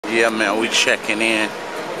Yeah, man, we checking in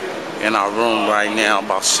our room right now,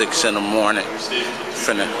 about 6 in the morning.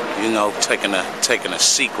 Finna, you know, taking a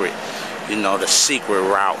secret, you know, the secret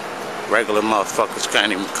route. Regular motherfuckers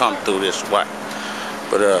can't even come through this way.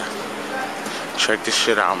 But check this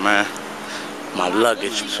shit out, man. My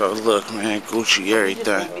luggage. So look, man, Gucci,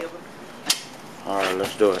 everything. Alright,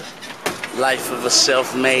 let's do it. Life of a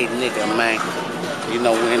self-made nigga, man. You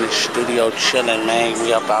know, we in the studio chilling, man.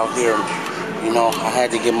 We up out here. You know, I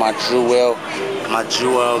had to get my jewel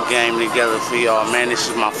game together for y'all, man. This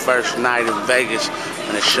is my first night in Vegas. I'm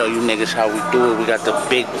gonna show you niggas how we do it. We got the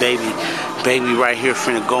big baby right here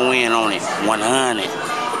finna go in on it. 100.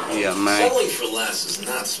 Yeah, man.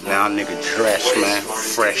 Now nigga dressed, man.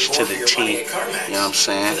 Fresh to the T. You know what I'm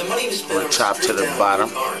saying? From the top to the bottom.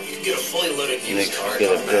 Nigga,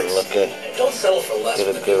 get a good look at it. Don't settle for less.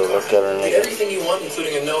 Get a good look at her, nigga. Everything you want,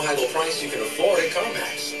 including a no-haggle price you can afford at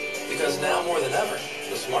CarMax. Because now more than ever,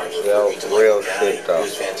 the smart real shit though. It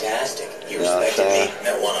was fantastic. You respected me,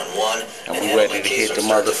 met one-on-one. And we ready to hit the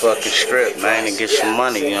motherfucking strip, man, and get some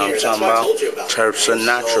money, you know what I'm talking about? Turf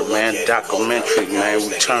Sinatra, man, documentary, man.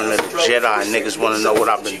 Return of the Jedi. Niggas wanna know what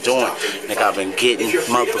I've been doing. Nigga, I've been getting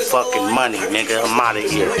motherfucking money, nigga. I'm out of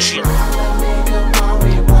here. Shit.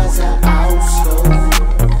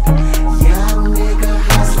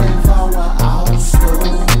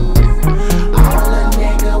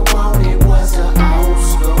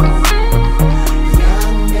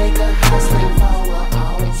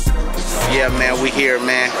 Yeah, man, we here,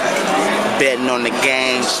 man, betting on the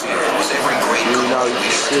games. You know, you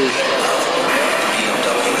can see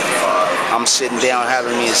I'm sitting down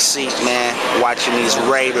having me a seat, man, watching these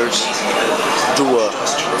Raiders do a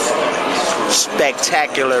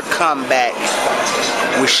spectacular comeback.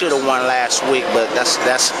 We should have won last week, but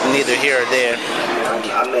that's neither here or there.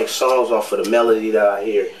 I make songs off of the melody that I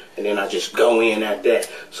hear, and then I just go in at that.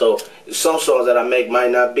 So some songs that I make might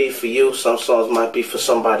not be for you, some songs might be for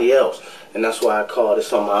somebody else. And that's why I call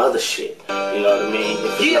this on my other shit. You know what I mean?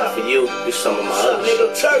 If it's not for you, it's some of my other shit.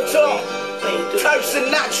 Nigga, Turf Talk. Turf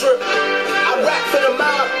Sinatra. I rap for the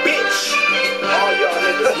mob, bitch. All y'all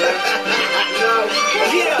niggas, man.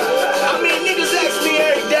 Yeah, I mean, niggas ask me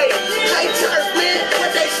every day, hey, Turf, man,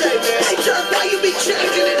 what they say, man? Hey, Turf, why you be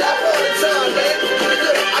changing it up all the time, man?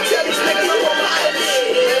 Look, I tell these niggas I'm on my other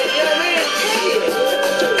shit, man. You know what I mean?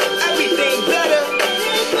 Yeah. Everything better.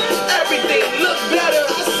 Everything look better.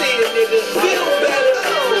 I see it, nigga. Feel better.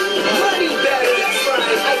 Money better. That's right.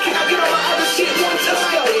 I cannot get on my other shit one time.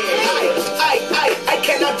 I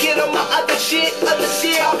cannot get on my other shit.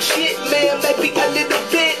 Talk shit, man. Maybe a little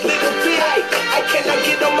bit. I cannot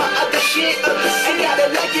get on my other shit. I gotta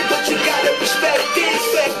like it, but you gotta respect this.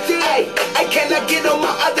 I cannot get on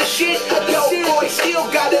my other shit. Yo, boy, still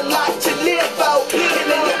got a lot to live out.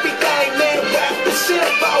 Killing everything, man. Rap the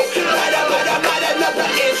simple. Light another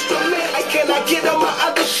instrument. I cannot get on my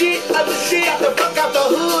other shit. Got the fuck out the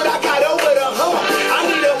hood. I got over the hump. I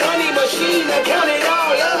need a money machine to count it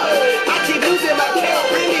all up. I keep losing my count.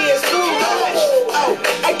 Really, it's too much. Oh,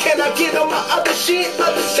 I cannot get on my other shit.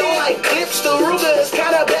 Don't like clips. The Ruger is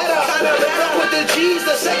kinda better. With the G's,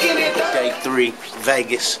 the second and third. Day 3,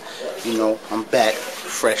 Vegas. You know, I'm back,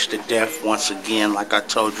 fresh to death once again. Like I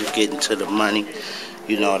told you, getting to the money.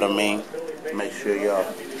 You know what I mean? Make sure y'all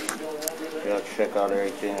check out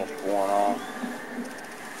everything that's going on.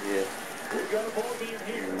 Yeah.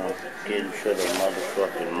 You know, getting to the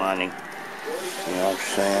motherfucking money. You know what I'm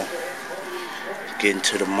saying? Getting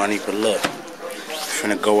to the money, but look, I'm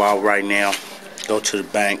finna go out right now, go to the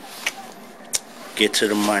bank, get to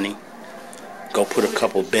the money, go put a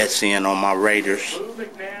couple bets in on my Raiders.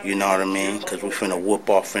 You know what I mean? Because we finna whoop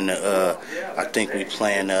off in the, I think we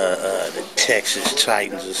playing the Texas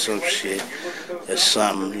Titans or some shit or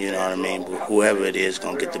something, you know what I mean? But whoever it is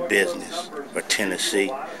gonna get the business. Or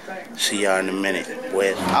Tennessee. See y'all in a minute.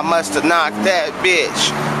 West. I must have knocked that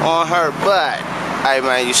bitch on her butt. Hey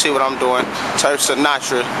man, you see what I'm doing? Turf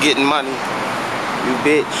Sinatra, getting money. You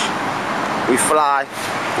bitch. We fly.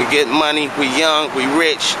 We get money. We young. We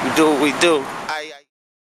rich. We do what we do.